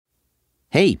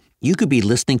Hey, you could be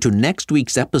listening to next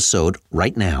week's episode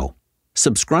right now.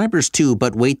 Subscribers to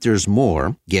But Wait There's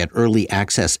More get early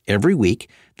access every week,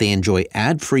 they enjoy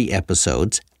ad-free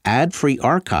episodes, ad-free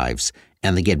archives,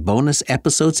 and they get bonus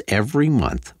episodes every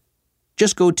month.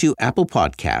 Just go to Apple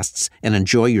Podcasts and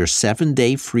enjoy your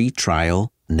 7-day free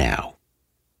trial now.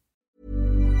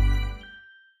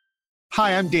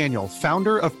 Hi, I'm Daniel,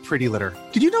 founder of Pretty Litter.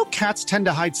 Did you know cats tend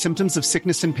to hide symptoms of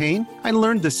sickness and pain? I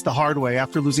learned this the hard way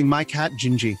after losing my cat,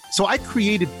 Gingy. So I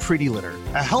created Pretty Litter,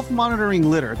 a health monitoring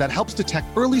litter that helps detect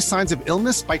early signs of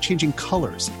illness by changing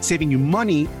colors, saving you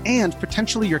money and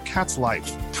potentially your cat's life.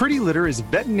 Pretty Litter is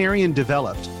veterinarian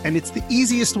developed, and it's the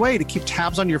easiest way to keep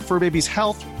tabs on your fur baby's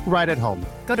health right at home.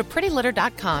 Go to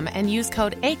prettylitter.com and use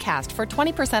code ACAST for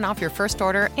 20% off your first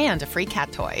order and a free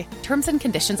cat toy. Terms and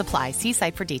conditions apply. See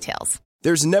site for details.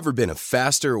 There's never been a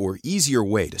faster or easier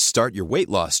way to start your weight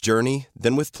loss journey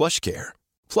than with PlushCare.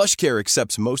 PlushCare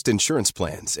accepts most insurance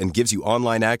plans and gives you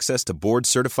online access to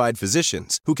board-certified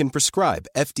physicians who can prescribe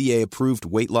FDA-approved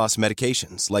weight loss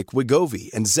medications like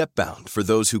Wegovy and Zepbound for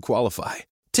those who qualify.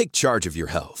 Take charge of your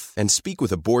health and speak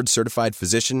with a board-certified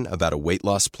physician about a weight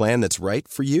loss plan that's right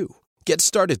for you. Get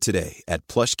started today at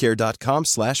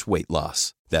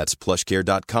plushcare.com/weightloss. That's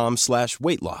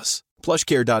plushcare.com/weightloss.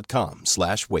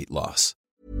 plushcare.com/weightloss.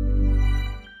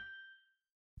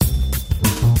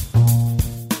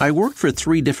 I worked for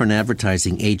 3 different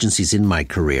advertising agencies in my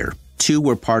career. 2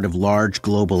 were part of large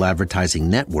global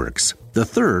advertising networks. The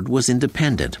third was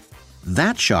independent.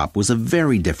 That shop was a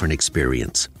very different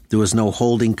experience. There was no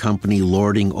holding company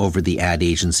lording over the ad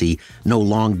agency, no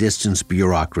long-distance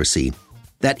bureaucracy.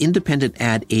 That independent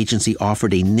ad agency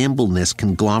offered a nimbleness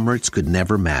conglomerates could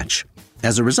never match.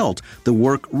 As a result, the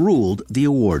work ruled the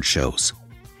award shows.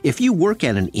 If you work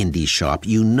at an indie shop,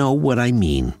 you know what I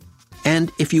mean.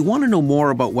 And if you want to know more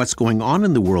about what's going on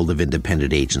in the world of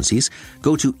independent agencies,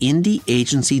 go to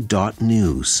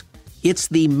indieagency.news. It's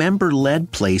the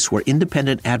member-led place where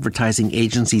independent advertising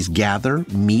agencies gather,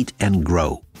 meet, and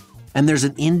grow. And there's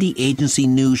an Indie Agency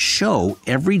News show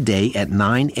every day at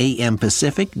 9 a.m.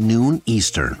 Pacific, noon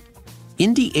Eastern.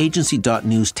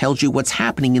 IndieAgency.news tells you what's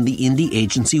happening in the indie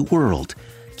agency world.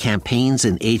 Campaigns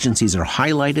and agencies are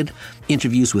highlighted.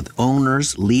 Interviews with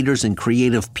owners, leaders, and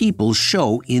creative people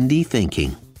show indie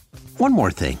thinking. One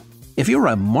more thing. If you're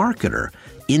a marketer,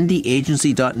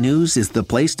 IndieAgency.news is the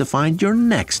place to find your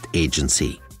next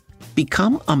agency.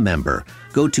 Become a member.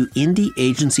 Go to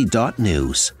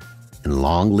IndieAgency.news. And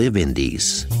long live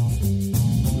indies.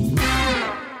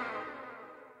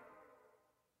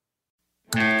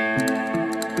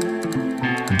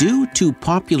 Due to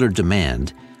popular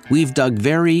demand, we've dug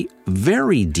very,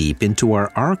 very deep into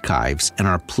our archives and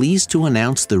are pleased to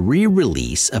announce the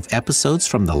re-release of episodes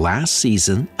from the last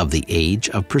season of The Age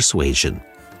of Persuasion.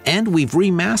 And we've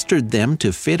remastered them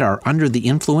to fit our Under the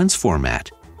Influence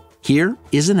format. Here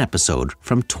is an episode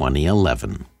from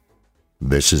 2011.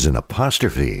 This is an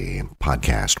Apostrophe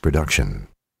podcast production.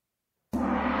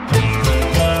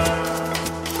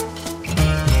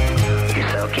 You're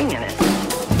soaking in it.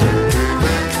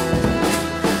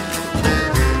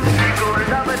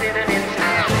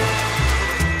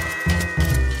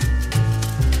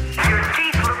 Your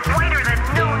teeth look whiter than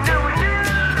new.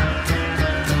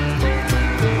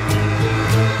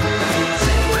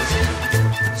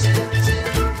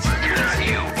 You're not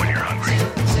you when you're hungry.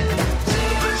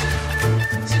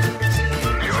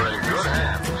 You're in good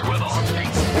hands with Austin.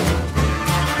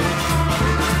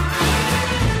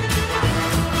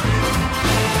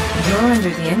 You're Under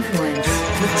the Influence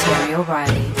with Terry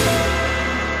O'Reilly.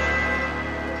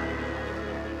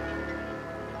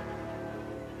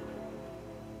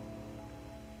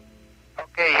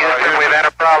 Okay, Houston, we've had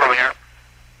a problem here.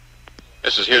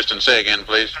 This is Houston. Say again,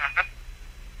 please.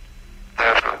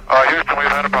 Yes, Houston, we've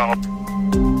had a problem.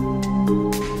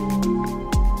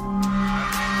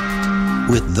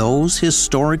 With those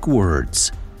historic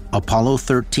words, Apollo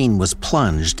 13 was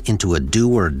plunged into a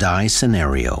do-or-die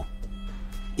scenario.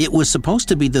 It was supposed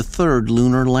to be the 3rd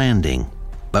lunar landing,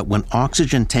 but when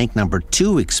oxygen tank number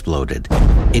 2 exploded,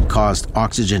 it caused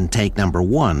oxygen tank number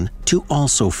 1 to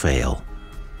also fail.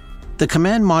 The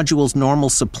command module's normal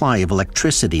supply of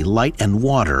electricity, light, and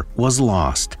water was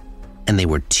lost, and they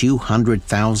were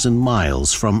 200,000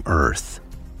 miles from Earth.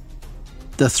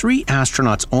 The 3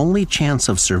 astronauts' only chance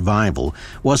of survival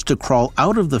was to crawl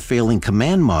out of the failing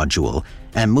command module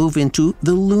and move into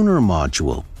the lunar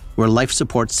module, where life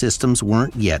support systems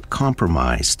weren't yet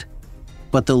compromised.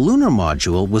 But the lunar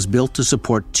module was built to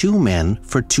support 2 men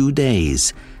for 2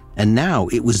 days, and now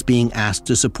it was being asked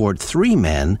to support 3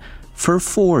 men for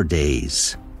 4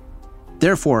 days.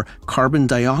 Therefore, carbon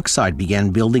dioxide began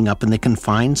building up in the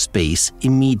confined space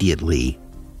immediately.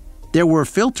 There were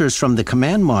filters from the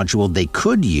command module they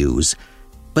could use,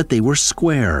 but they were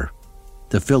square.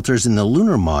 The filters in the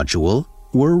lunar module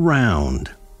were round.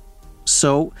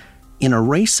 So, in a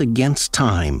race against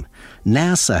time,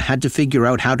 NASA had to figure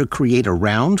out how to create a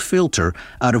round filter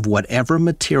out of whatever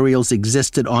materials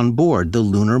existed on board the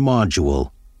lunar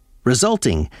module,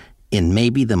 resulting in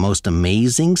maybe the most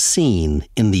amazing scene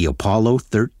in the Apollo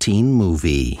 13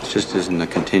 movie. It just isn't a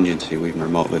contingency we've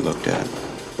remotely looked at.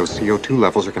 Those CO2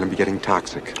 levels are going to be getting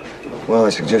toxic. Well, I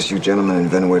suggest you gentlemen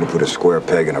invent a way to put a square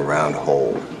peg in a round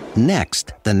hole.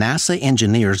 Next, the NASA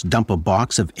engineers dump a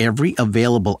box of every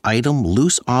available item,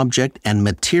 loose object, and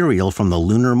material from the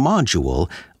lunar module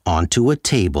onto a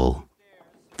table.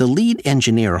 The lead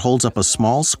engineer holds up a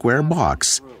small square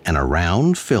box and a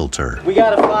round filter. We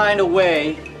gotta find a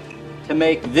way to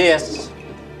make this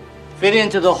fit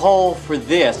into the hole for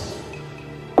this,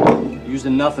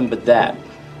 using nothing but that.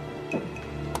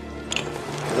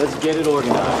 Let's get it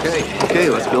organized. Okay,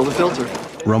 let's build a filter.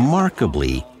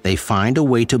 Remarkably, they find a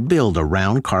way to build a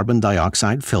round carbon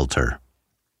dioxide filter.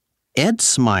 Ed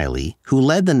Smiley, who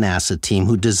led the NASA team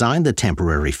who designed the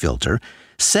temporary filter,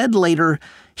 said later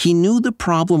he knew the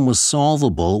problem was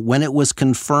solvable when it was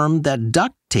confirmed that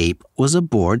duct tape was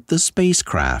aboard the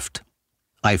spacecraft.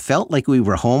 I felt like we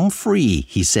were home free,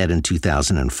 he said in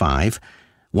 2005.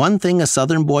 One thing a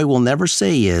Southern boy will never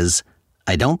say is,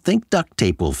 I don't think duct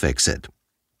tape will fix it.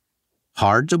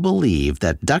 Hard to believe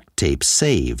that duct tape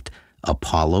saved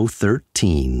Apollo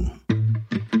 13.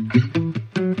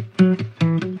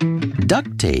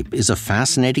 Duct tape is a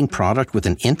fascinating product with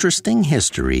an interesting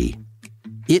history.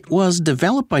 It was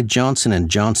developed by Johnson &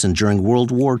 Johnson during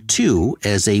World War II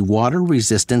as a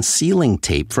water-resistant sealing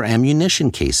tape for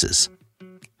ammunition cases.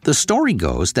 The story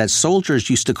goes that soldiers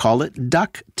used to call it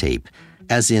duck tape,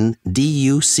 as in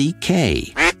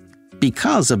D-U-C-K,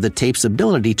 because of the tape's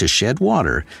ability to shed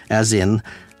water, as in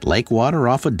like water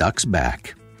off a duck's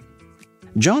back.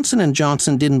 Johnson &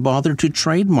 Johnson didn't bother to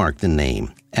trademark the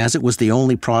name, as it was the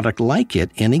only product like it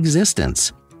in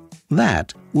existence.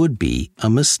 That would be a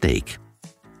mistake.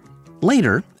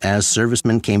 Later, as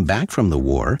servicemen came back from the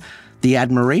war, the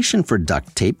admiration for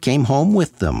duct tape came home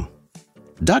with them.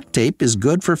 Duct tape is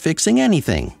good for fixing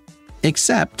anything,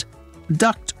 except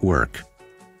duct work.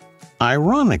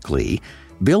 Ironically,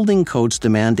 building codes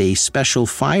demand a special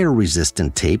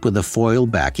fire-resistant tape with a foil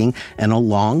backing and a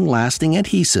long-lasting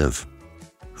adhesive.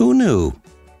 Who knew?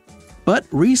 But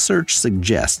research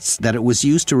suggests that it was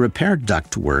used to repair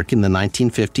ductwork in the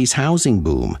 1950s housing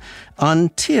boom,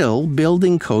 until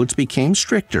building codes became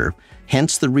stricter,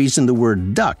 hence the reason the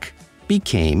word duck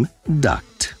became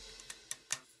duct.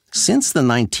 Since the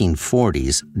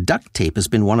 1940s, duct tape has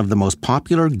been one of the most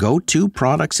popular go-to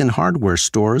products in hardware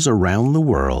stores around the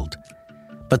world.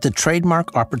 But the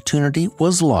trademark opportunity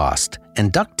was lost,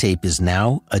 and duct tape is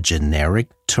now a generic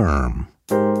term.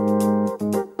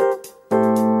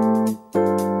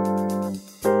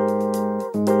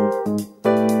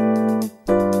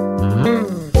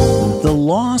 The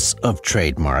loss of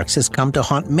trademarks has come to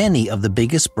haunt many of the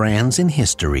biggest brands in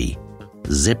history.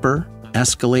 Zipper,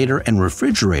 escalator, and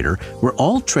refrigerator were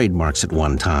all trademarks at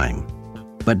one time.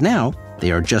 But now,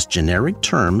 they are just generic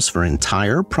terms for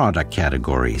entire product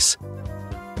categories.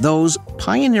 Those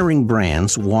pioneering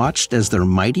brands watched as their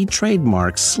mighty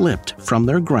trademarks slipped from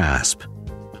their grasp.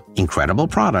 Incredible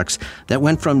products that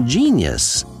went from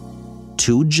genius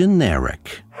to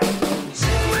generic.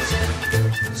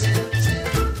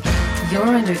 You're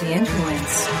under the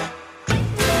influence.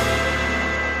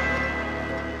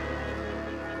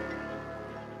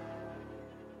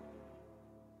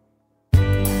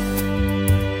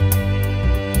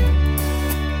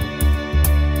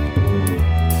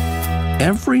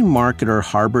 Every marketer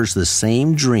harbors the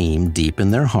same dream deep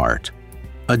in their heart.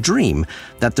 A dream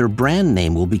that their brand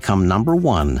name will become number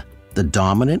one, the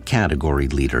dominant category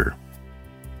leader.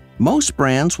 Most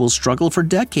brands will struggle for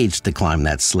decades to climb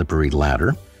that slippery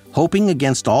ladder, hoping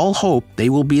against all hope they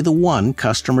will be the one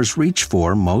customers reach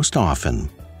for most often.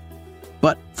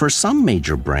 But for some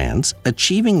major brands,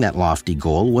 achieving that lofty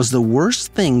goal was the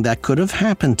worst thing that could have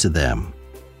happened to them.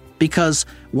 Because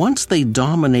once they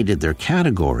dominated their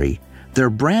category, their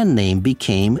brand name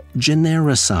became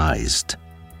genericized.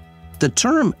 The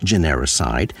term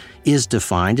genericide is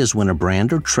defined as when a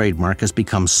brand or trademark has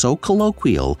become so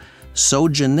colloquial, so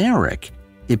generic,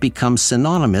 it becomes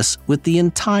synonymous with the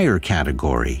entire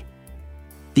category.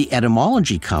 The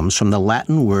etymology comes from the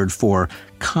Latin word for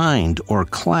kind or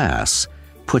class,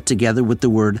 put together with the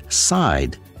word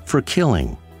cide for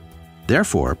killing.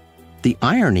 Therefore, The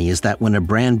irony is that when a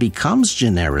brand becomes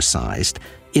genericized,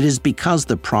 it is because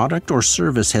the product or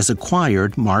service has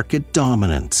acquired market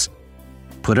dominance.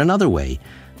 Put another way,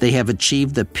 they have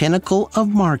achieved the pinnacle of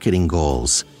marketing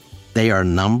goals. They are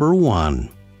number one.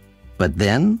 But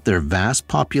then their vast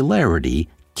popularity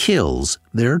kills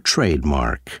their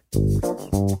trademark.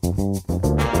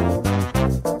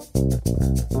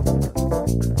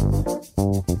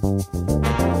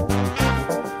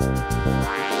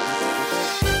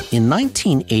 In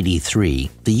 1983,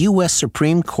 the U.S.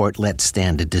 Supreme Court let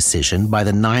stand a decision by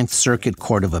the Ninth Circuit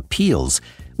Court of Appeals,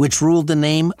 which ruled the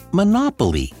name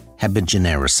Monopoly had been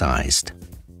genericized.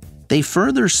 They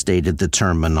further stated the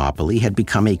term Monopoly had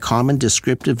become a common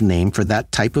descriptive name for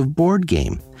that type of board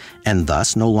game, and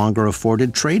thus no longer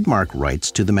afforded trademark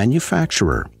rights to the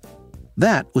manufacturer.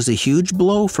 That was a huge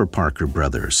blow for Parker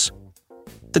Brothers.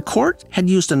 The court had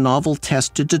used a novel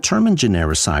test to determine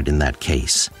genericide in that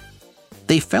case.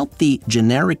 They felt the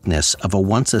genericness of a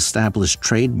once-established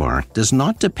trademark does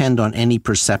not depend on any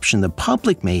perception the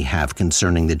public may have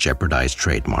concerning the jeopardized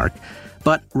trademark,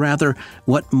 but rather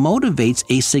what motivates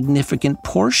a significant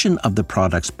portion of the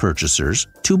product's purchasers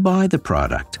to buy the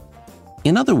product.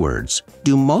 In other words,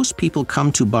 do most people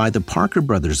come to buy the Parker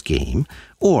Brothers game,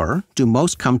 or do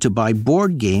most come to buy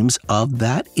board games of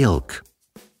that ilk?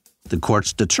 The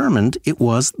courts determined it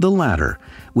was the latter,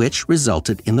 which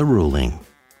resulted in the ruling.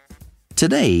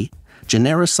 Today,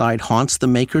 genericide haunts the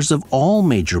makers of all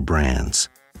major brands.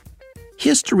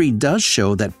 History does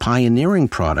show that pioneering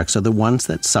products are the ones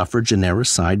that suffer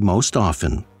genericide most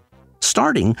often,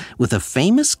 starting with a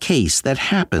famous case that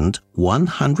happened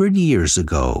 100 years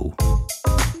ago.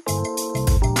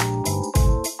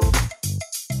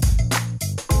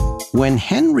 When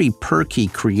Henry Perky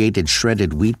created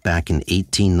shredded wheat back in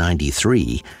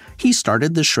 1893, he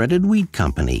started the Shredded Wheat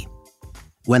Company.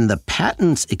 When the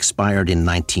patents expired in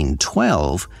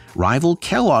 1912, rival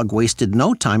Kellogg wasted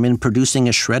no time in producing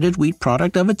a shredded wheat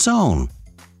product of its own,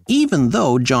 even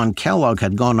though John Kellogg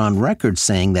had gone on record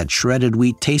saying that shredded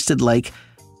wheat tasted like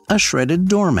a shredded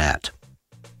doormat.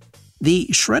 The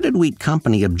Shredded Wheat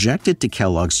Company objected to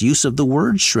Kellogg's use of the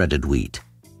word shredded wheat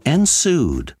and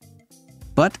sued.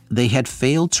 But they had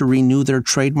failed to renew their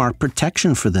trademark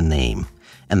protection for the name,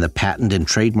 and the Patent and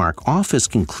Trademark Office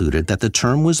concluded that the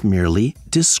term was merely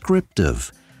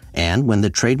descriptive, and when the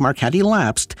trademark had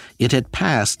elapsed, it had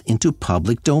passed into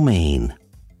public domain.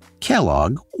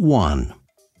 Kellogg won.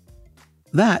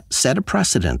 That set a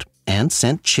precedent and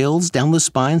sent chills down the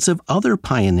spines of other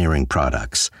pioneering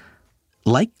products,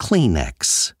 like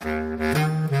Kleenex.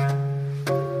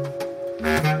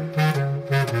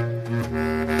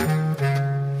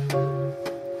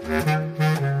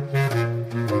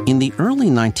 In the early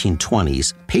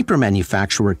 1920s, paper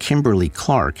manufacturer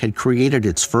Kimberly-Clark had created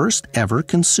its first ever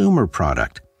consumer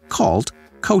product, called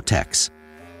Kotex.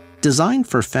 Designed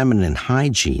for feminine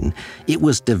hygiene, it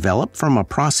was developed from a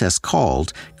process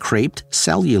called creped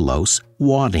cellulose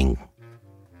wadding.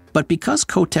 But because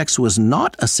Kotex was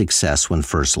not a success when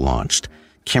first launched,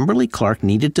 Kimberly-Clark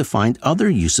needed to find other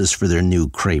uses for their new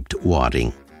creped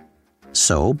wadding.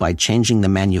 So, by changing the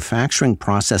manufacturing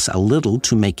process a little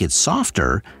to make it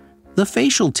softer, the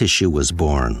facial tissue was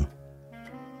born.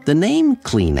 The name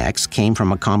Kleenex came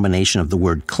from a combination of the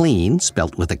word clean,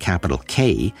 spelt with a capital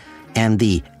K, and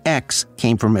the X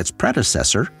came from its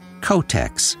predecessor,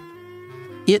 Kotex.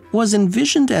 It was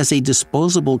envisioned as a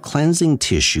disposable cleansing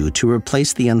tissue to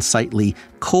replace the unsightly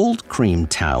cold cream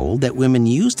towel that women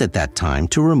used at that time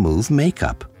to remove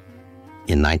makeup.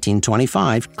 In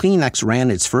 1925, Kleenex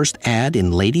ran its first ad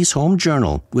in Ladies' Home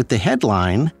Journal with the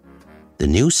headline, "The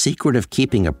New Secret of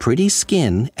Keeping a Pretty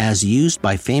Skin as Used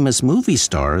by Famous Movie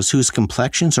Stars Whose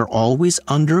Complexions Are Always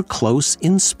Under Close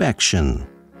Inspection."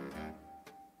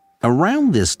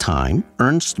 Around this time,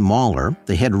 Ernst Mahler,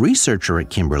 the head researcher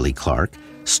at Kimberly-Clark,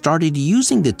 started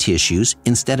using the tissues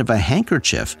instead of a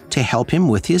handkerchief to help him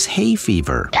with his hay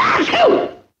fever.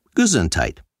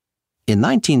 Gesundheit. In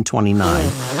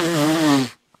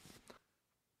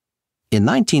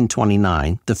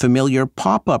 1929, the familiar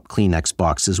pop-up Kleenex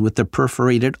boxes with the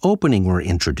perforated opening were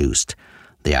introduced.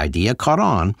 The idea caught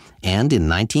on, and in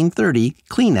 1930,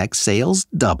 Kleenex sales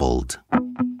doubled.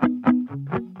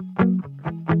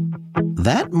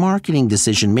 That marketing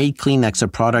decision made Kleenex a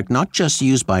product not just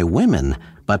used by women,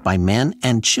 but by men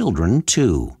and children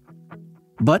too.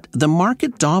 But the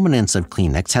market dominance of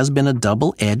Kleenex has been a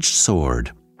double-edged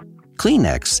sword.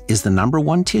 Kleenex is the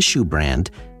 #1 tissue brand,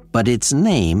 but its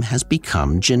name has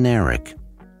become generic.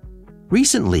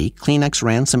 Recently, Kleenex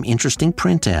ran some interesting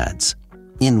print ads.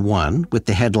 In one, with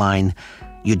the headline,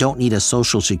 "You don't need a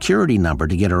social security number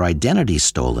to get our identity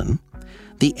stolen,"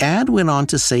 The ad went on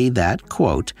to say that,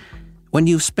 quote, "When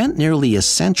you've spent nearly a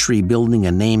century building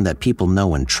a name that people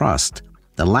know and trust,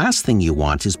 the last thing you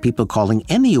want is people calling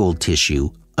any old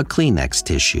tissue a Kleenex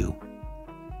tissue."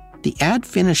 The ad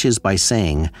finishes by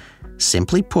saying,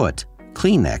 "Simply put,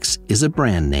 Kleenex is a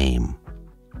brand name."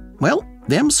 Well,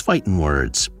 them's fighting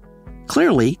words.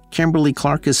 Clearly,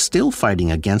 Kimberly-Clark is still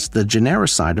fighting against the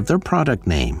genericide of their product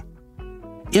name.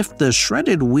 If the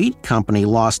shredded wheat company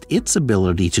lost its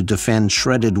ability to defend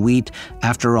shredded wheat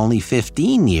after only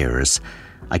 15 years,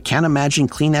 I can't imagine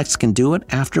Kleenex can do it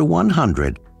after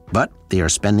 100, but they are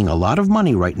spending a lot of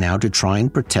money right now to try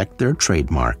and protect their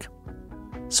trademark.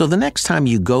 So the next time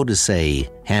you go to say,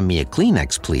 "Hand me a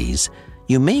Kleenex, please,"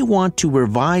 you may want to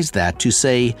revise that to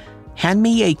say, "Hand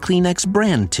me a Kleenex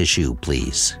brand tissue,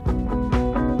 please."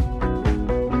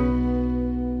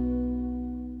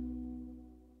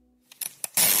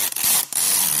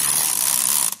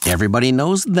 Everybody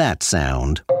knows that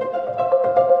sound.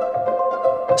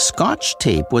 Scotch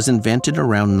tape was invented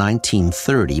around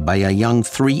 1930 by a young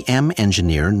 3M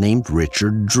engineer named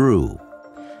Richard Drew.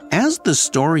 As the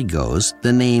story goes,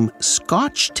 the name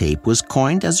Scotch tape was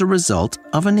coined as a result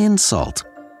of an insult.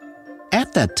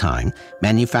 At that time,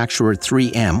 manufacturer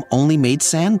 3M only made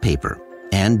sandpaper,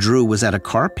 and Drew was at a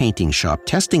car painting shop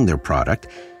testing their product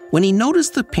when he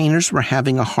noticed the painters were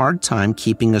having a hard time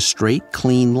keeping a straight,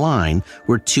 clean line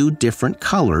where two different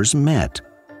colors met.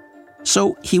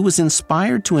 So he was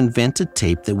inspired to invent a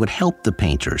tape that would help the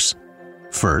painters.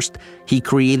 First, he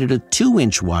created a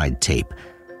 2-inch wide tape,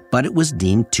 but it was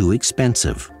deemed too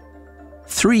expensive.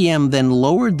 3M then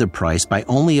lowered the price by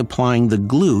only applying the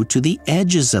glue to the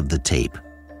edges of the tape.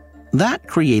 That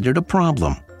created a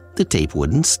problem. The tape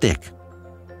wouldn't stick.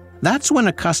 That's when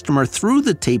a customer threw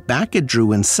the tape back at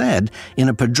Drew and said, in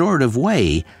a pejorative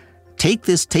way, "Take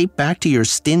this tape back to your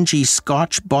stingy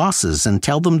Scotch bosses and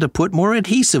tell them to put more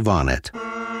adhesive on it."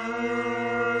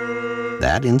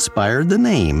 That inspired the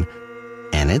name,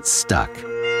 and it stuck.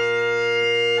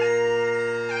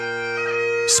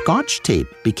 Scotch tape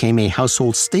became a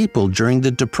household staple during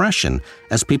the Depression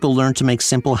as people learned to make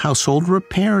simple household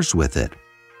repairs with it.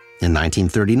 In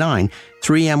 1939,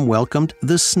 3M welcomed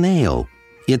the Snail,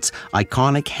 its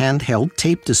iconic handheld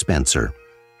tape dispenser.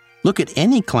 Look at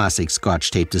any classic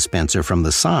Scotch tape dispenser from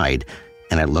the side,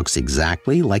 and it looks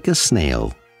exactly like a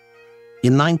snail.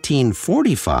 In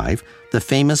 1945, the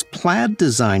famous plaid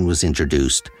design was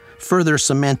introduced, further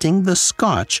cementing the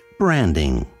Scotch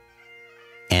branding.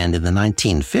 And in the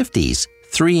 1950s,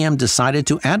 3M decided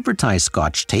to advertise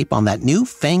Scotch tape on that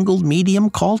new-fangled medium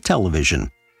called television,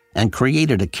 and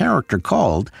created a character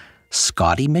called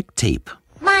Scotty McTape.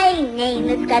 My name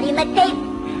is Scotty McTape.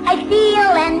 I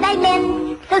steal and I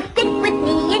mend. So stick with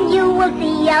me and you will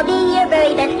see I'll be your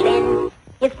very best friend.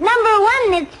 It's #1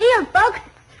 in its field, folks.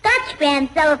 Scotch brand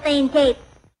cellophane tape.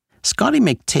 Scotty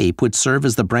McTape would serve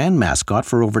as the brand mascot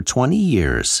for over 20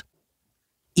 years.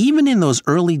 Even in those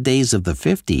early days of the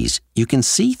 50s, you can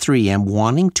see 3M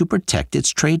wanting to protect its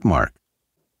trademark.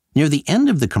 Near the end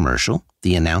of the commercial,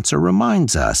 the announcer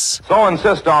reminds us, "So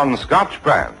insist on Scotch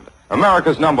brand,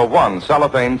 America's #1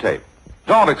 cellophane tape.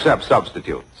 Don't accept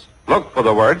substitutes. Look for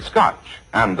the word Scotch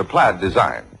and the plaid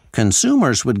design."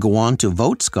 Consumers would go on to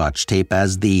vote Scotch tape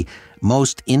as the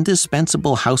most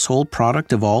indispensable household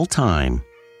product of all time,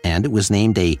 and it was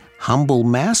named a humble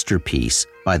masterpiece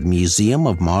by the Museum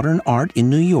of Modern Art in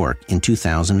New York in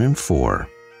 2004.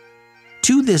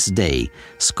 To this day,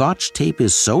 Scotch tape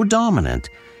is so dominant,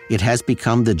 it has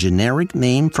become the generic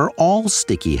name for all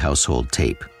sticky household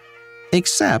tape,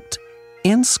 except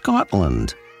in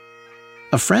Scotland.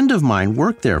 A friend of mine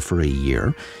worked there for a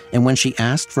year, and when she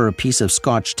asked for a piece of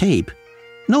Scotch tape,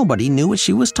 nobody knew what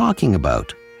she was talking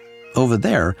about. Over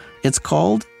there, it's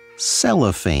called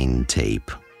cellophane tape.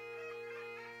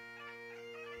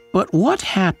 But what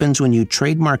happens when you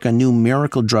trademark a new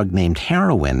miracle drug named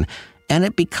heroin and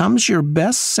it becomes your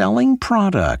best-selling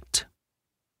product?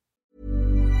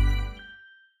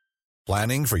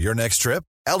 Planning for your next trip?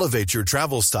 Elevate your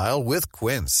travel style with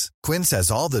Quince. Quince has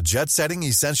all the jet-setting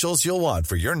essentials you'll want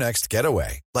for your next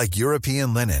getaway, like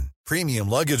European linen, premium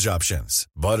luggage options,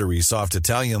 buttery soft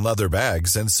Italian leather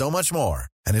bags, and so much more.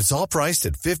 And it's all priced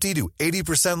at 50 to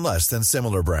 80% less than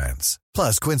similar brands.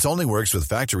 Plus, Quince only works with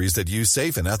factories that use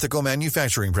safe and ethical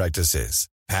manufacturing practices.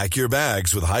 Pack your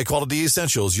bags with high-quality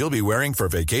essentials you'll be wearing for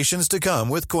vacations to come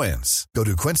with Quince. Go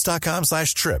to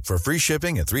quince.com/trip for free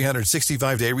shipping and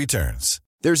 365-day returns.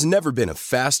 There's never been a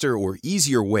faster or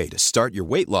easier way to start your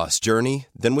weight loss journey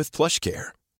than with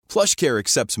PlushCare. PlushCare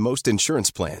accepts most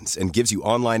insurance plans and gives you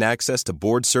online access to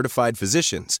board-certified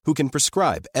physicians who can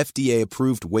prescribe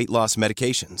FDA-approved weight loss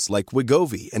medications like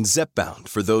Wegovy and Zepbound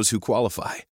for those who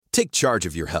qualify. Take charge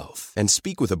of your health and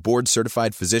speak with a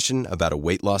board-certified physician about a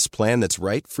weight loss plan that's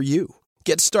right for you.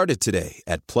 Get started today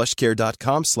at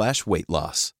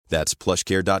plushcare.com/weight-loss. That's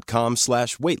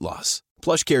plushcare.com/weight-loss.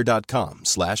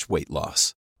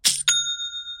 plushcare.com/weight-loss.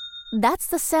 That's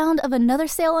the sound of another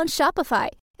sale on Shopify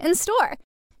in-store.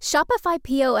 Shopify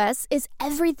POS is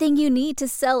everything you need to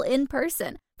sell in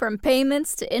person. From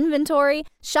payments to inventory,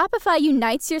 Shopify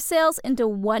unites your sales into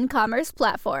one commerce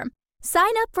platform. Sign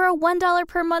up for a $1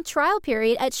 per month trial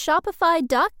period at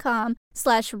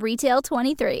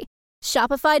shopify.com/retail23.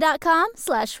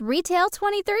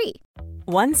 Shopify.com/retail23.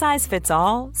 One size fits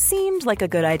all seemed like a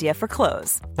good idea for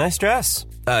clothes. Nice dress.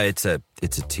 It's a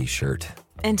t-shirt.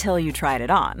 Until you tried it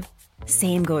on.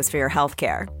 Same goes for your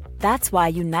healthcare. That's why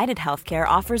United Healthcare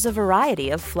offers a variety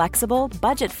of flexible,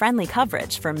 budget-friendly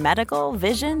coverage for medical,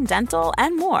 vision, dental,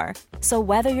 and more. So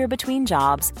whether you're between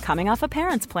jobs, coming off a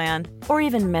parent's plan, or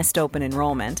even missed open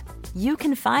enrollment, you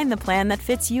can find the plan that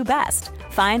fits you best.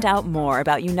 Find out more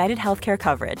about United Healthcare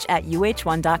coverage at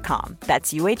uh1.com.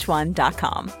 That's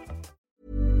uh1.com.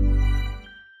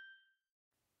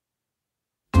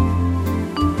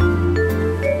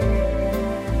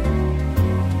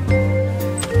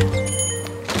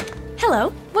 Hello,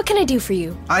 what can I do for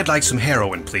you? I'd like some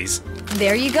heroin, please.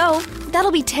 There you go. That'll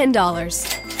be $10.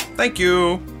 Thank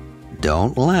you.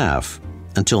 Don't laugh.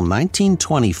 Until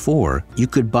 1924, you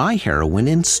could buy heroin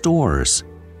in stores.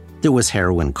 There was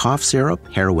heroin cough syrup,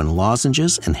 heroin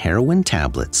lozenges, and heroin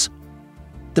tablets.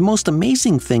 The most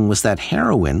amazing thing was that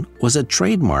heroin was a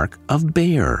trademark of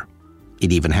Bayer.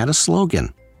 It even had a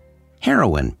slogan: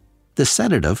 heroin, the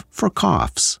sedative for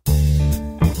coughs.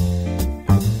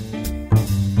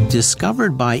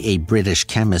 Discovered by a British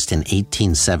chemist in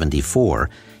 1874,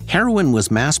 heroin was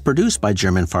mass-produced by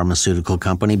German pharmaceutical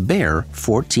company Bayer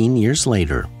 14 years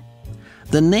later.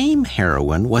 The name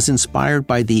heroin was inspired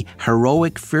by the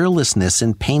heroic fearlessness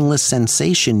and painless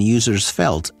sensation users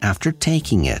felt after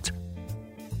taking it.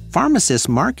 Pharmacists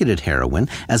marketed heroin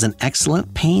as an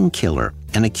excellent painkiller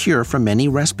and a cure for many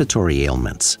respiratory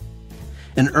ailments.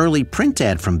 An early print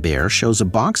ad from Bayer shows a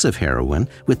box of heroin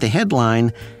with the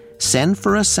headline, "Send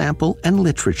for a sample and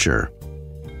literature."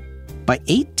 By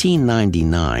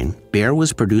 1899, Bayer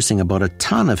was producing about a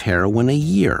ton of heroin a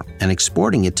year and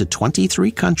exporting it to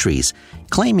 23 countries,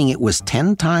 claiming it was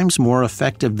 10 times more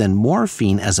effective than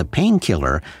morphine as a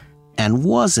painkiller and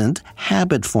wasn't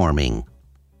habit-forming.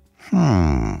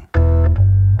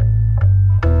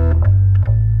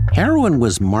 Heroin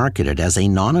was marketed as a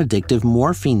non-addictive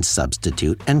morphine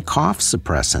substitute and cough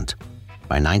suppressant.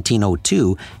 By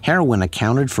 1902, heroin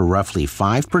accounted for roughly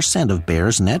 5% of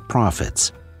Bayer's net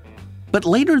profits. But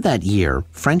later that year,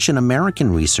 French and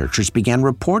American researchers began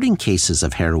reporting cases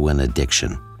of heroin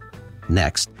addiction.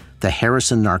 Next, the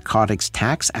Harrison Narcotics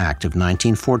Tax Act of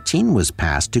 1914 was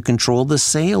passed to control the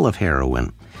sale of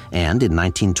heroin. And in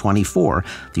 1924,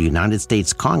 the United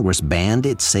States Congress banned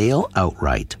its sale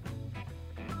outright.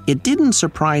 It didn't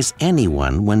surprise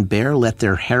anyone when Bayer let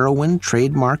their heroin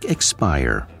trademark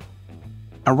expire.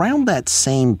 Around that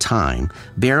same time,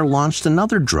 Bayer launched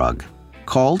another drug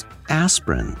called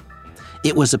aspirin.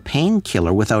 It was a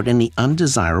painkiller without any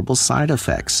undesirable side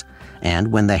effects,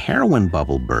 and when the heroin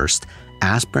bubble burst,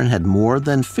 aspirin had more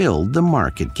than filled the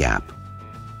market gap.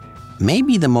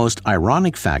 Maybe the most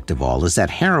ironic fact of all is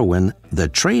that heroin, the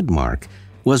trademark,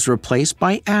 was replaced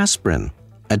by aspirin,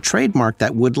 a trademark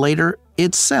that would later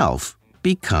itself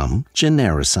become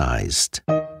genericized.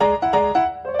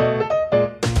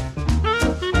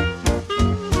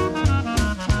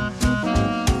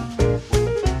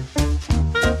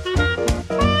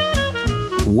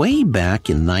 Way back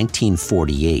in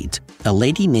 1948, a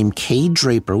lady named Kay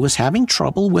Draper was having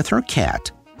trouble with her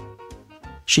cat.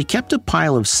 She kept a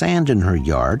pile of sand in her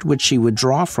yard, which she would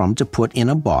draw from to put in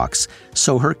a box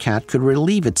so her cat could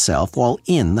relieve itself while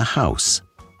in the house.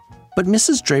 But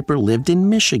Mrs. Draper lived in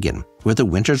Michigan, where the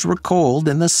winters were cold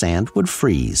and the sand would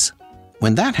freeze.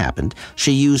 When that happened,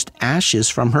 she used ashes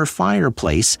from her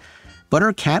fireplace, but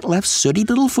her cat left sooty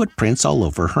little footprints all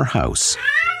over her house.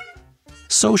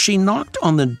 So she knocked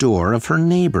on the door of her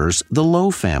neighbors, the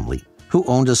Lowe family, who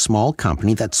owned a small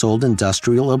company that sold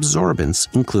industrial absorbents,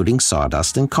 including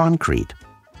sawdust and concrete.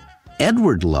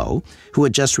 Edward Lowe, who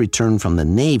had just returned from the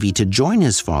Navy to join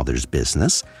his father's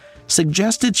business,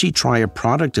 suggested she try a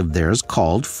product of theirs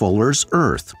called Fuller's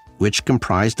Earth, which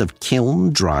comprised of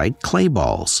kiln-dried clay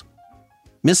balls.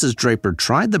 Mrs. Draper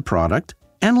tried the product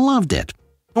and loved it.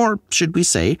 Or should we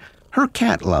say, her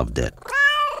cat loved it.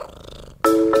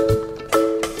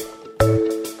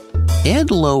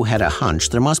 Ed Lowe had a hunch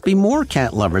there must be more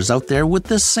cat lovers out there with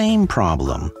the same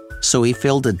problem. So he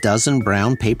filled a dozen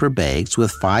brown paper bags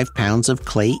with 5 pounds of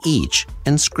clay each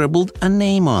and scribbled a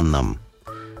name on them.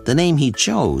 The name he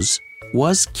chose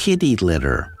was Kitty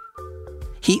Litter.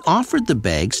 He offered the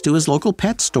bags to his local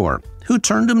pet store, who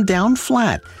turned him down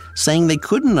flat, saying they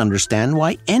couldn't understand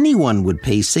why anyone would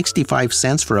pay 65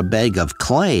 cents for a bag of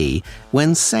clay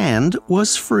when sand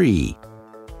was free.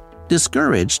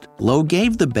 Discouraged, Lowe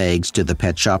gave the bags to the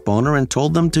pet shop owner and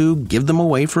told them to give them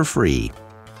away for free.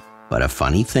 But a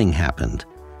funny thing happened.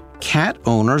 Cat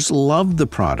owners loved the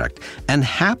product and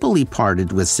happily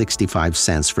parted with 65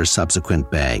 cents for subsequent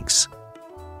bags.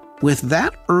 With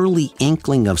that early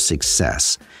inkling of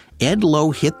success, Ed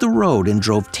Lowe hit the road and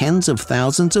drove tens of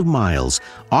thousands of miles,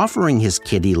 offering his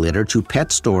kitty litter to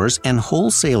pet stores and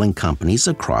wholesaling companies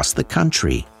across the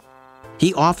country.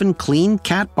 He often cleaned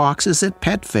cat boxes at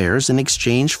pet fairs in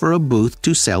exchange for a booth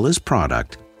to sell his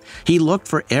product. He looked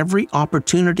for every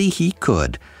opportunity he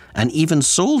could, and even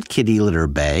sold kitty litter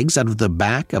bags out of the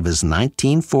back of his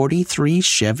 1943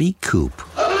 Chevy Coupe.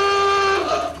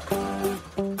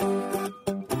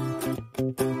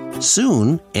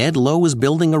 Soon, Ed Lowe was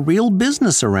building a real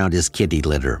business around his kitty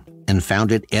litter and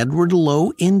founded Edward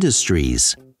Lowe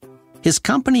Industries. His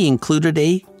company included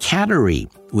a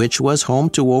cattery, which was home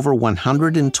to over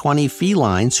 120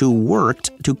 felines who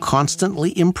worked to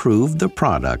constantly improve the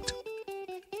product.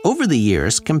 Over the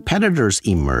years, competitors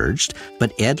emerged,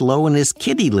 but Ed Lowe and his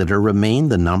kitty litter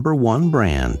remained the #1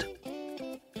 brand.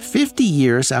 50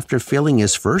 years after filling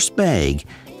his first bag,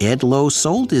 Ed Lowe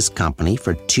sold his company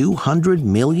for $200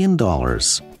 million.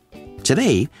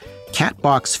 Today, cat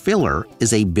box filler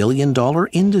is a billion-dollar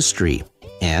industry.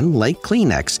 And, like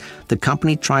Kleenex, the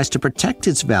company tries to protect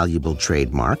its valuable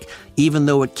trademark, even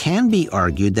though it can be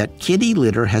argued that kitty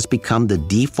litter has become the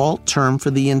default term for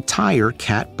the entire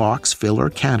cat box filler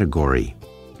category.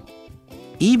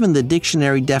 Even the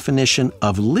dictionary definition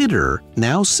of litter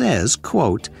now says,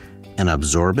 quote, an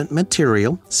absorbent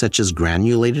material such as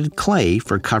granulated clay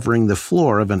for covering the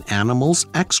floor of an animal's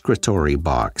excretory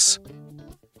box.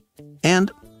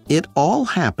 And it all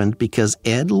happened because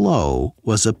Ed Lowe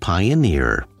was a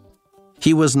pioneer.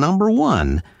 He was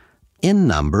 #1 in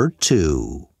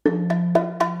 #2.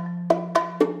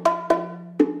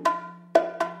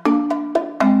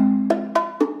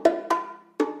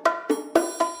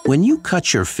 When you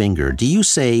cut your finger, do you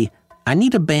say, I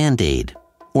need a Band-Aid?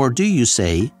 Or do you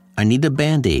say, I need a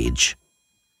bandage?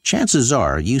 Chances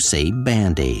are you say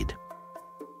Band-Aid.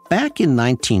 Back in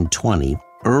 1920,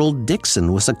 Earl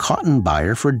Dixon was a cotton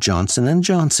buyer for Johnson &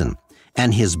 Johnson,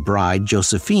 and his bride,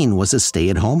 Josephine, was a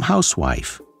stay-at-home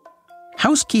housewife.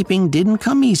 Housekeeping didn't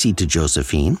come easy to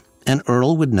Josephine, and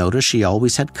Earl would notice she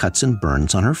always had cuts and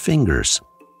burns on her fingers.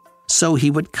 So he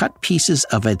would cut pieces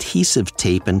of adhesive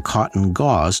tape and cotton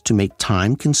gauze to make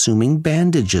time-consuming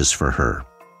bandages for her.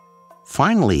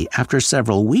 Finally, after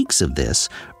several weeks of this,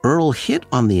 Earl hit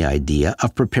on the idea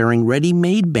of preparing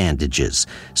ready-made bandages,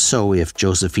 so if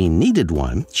Josephine needed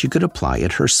one, she could apply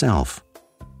it herself.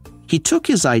 He took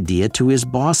his idea to his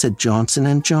boss at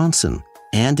Johnson & Johnson,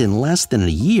 and in less than a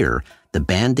year, the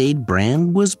Band-Aid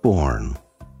brand was born.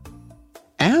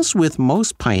 As with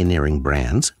most pioneering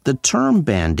brands, the term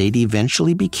Band-Aid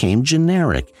eventually became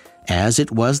generic, as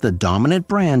it was the dominant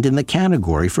brand in the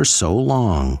category for so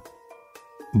long.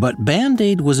 But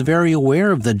Band-Aid was very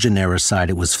aware of the genericide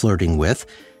it was flirting with,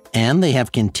 and they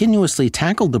have continuously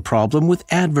tackled the problem with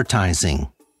advertising.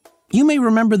 You may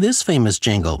remember this famous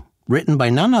jingle, written by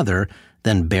none other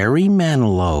than Barry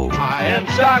Manilow. I am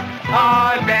stuck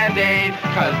on Band-Aid,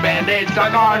 'cause Band-Aid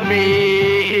stuck on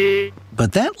me.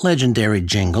 But that legendary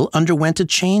jingle underwent a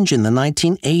change in the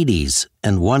 1980s,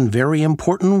 and one very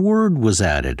important word was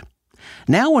added.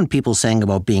 Now when people sang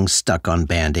about being stuck on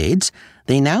Band-Aids,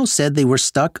 they now said they were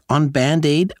stuck on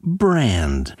Band-Aid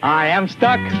brand. I am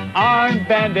stuck on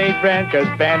Band-Aid brand, 'cause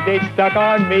Band-Aid stuck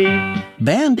on me.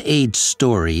 Band-Aid's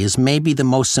story is maybe the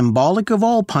most symbolic of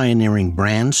all pioneering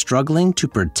brands struggling to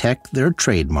protect their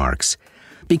trademarks.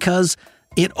 Because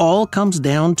it all comes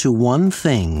down to one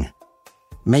thing: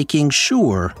 making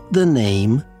sure the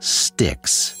name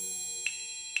sticks.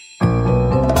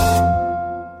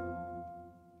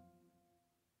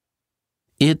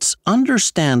 It's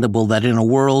understandable that in a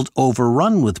world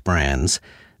overrun with brands,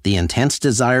 the intense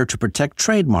desire to protect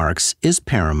trademarks is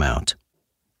paramount.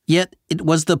 Yet it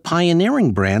was the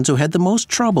pioneering brands who had the most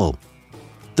trouble.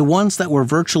 The ones that were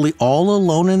virtually all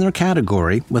alone in their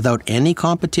category, without any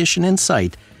competition in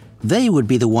sight, they would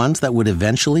be the ones that would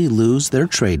eventually lose their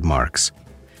trademarks.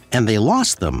 And they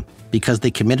lost them because they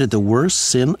committed the worst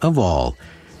sin of all.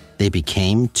 They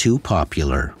became too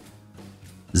popular.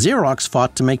 Xerox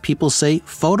fought to make people say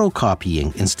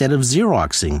photocopying instead of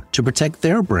Xeroxing to protect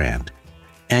their brand.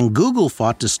 And Google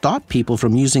fought to stop people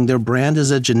from using their brand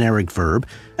as a generic verb,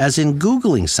 as in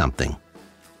Googling something.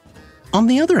 On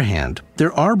the other hand,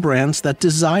 there are brands that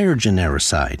desire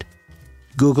genericide.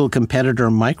 Google competitor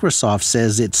Microsoft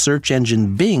says its search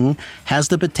engine Bing has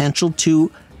the potential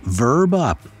to verb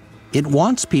up. It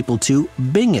wants people to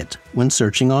Bing it when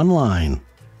searching online.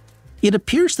 It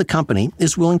appears the company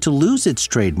is willing to lose its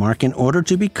trademark in order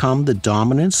to become the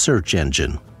dominant search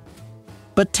engine.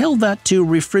 But tell that to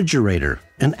refrigerator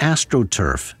and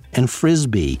AstroTurf and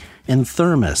Frisbee and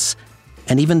Thermos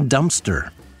and even dumpster.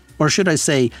 Or should I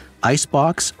say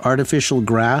icebox, artificial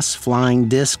grass, flying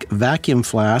disc, vacuum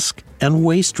flask, and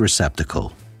waste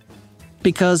receptacle.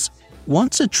 Because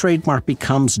once a trademark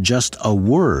becomes just a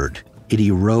word, it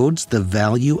erodes the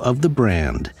value of the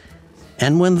brand.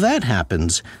 And when that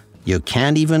happens, you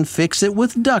can't even fix it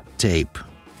with duct tape.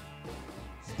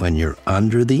 When you're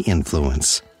under the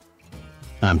influence.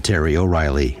 I'm Terry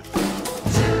O'Reilly.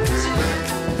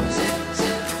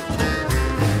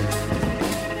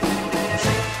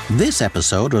 This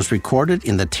episode was recorded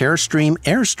in the TerraStream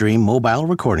Airstream mobile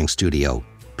recording studio.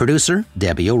 Producer,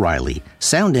 Debbie O'Reilly.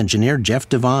 Sound engineer, Jeff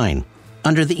Devine.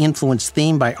 Under the Influence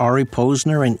theme by Ari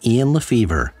Posner and Ian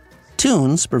Lefevre.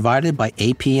 Tunes provided by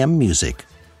APM Music.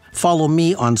 Follow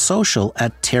me on social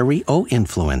at Terry O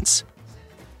Influence.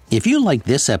 If you like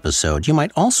this episode, you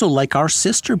might also like our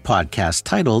sister podcast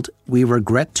titled We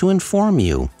Regret to Inform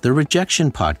You, the Rejection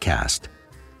Podcast.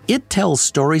 It tells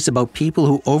stories about people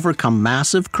who overcome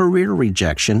massive career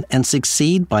rejection and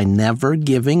succeed by never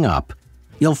giving up.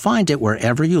 You'll find it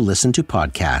wherever you listen to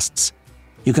podcasts.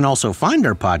 You can also find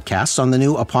our podcasts on the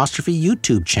new Apostrophe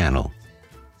YouTube channel.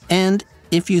 And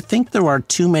if you think there are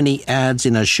too many ads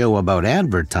in a show about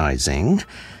advertising,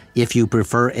 if you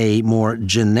prefer a more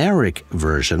generic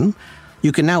version,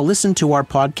 you can now listen to our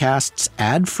podcasts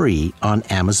ad-free on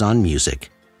Amazon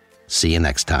Music. See you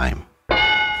next time.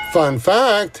 Fun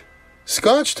fact,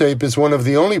 Scotch tape is one of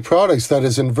the only products that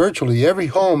is in virtually every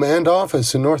home and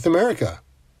office in North America.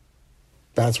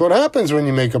 That's what happens when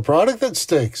you make a product that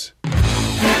sticks.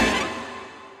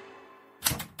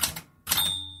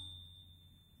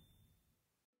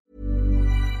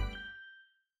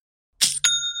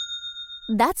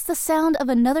 That's the sound of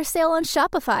another sale on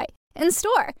Shopify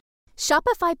in-store.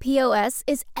 Shopify POS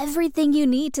is everything you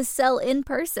need to sell in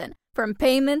person. From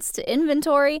payments to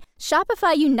inventory,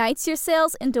 Shopify unites your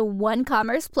sales into one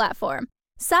commerce platform.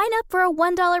 Sign up for a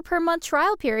 $1 per month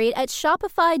trial period at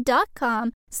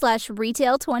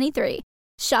shopify.com/retail23.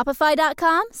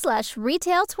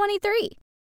 Shopify.com/retail23.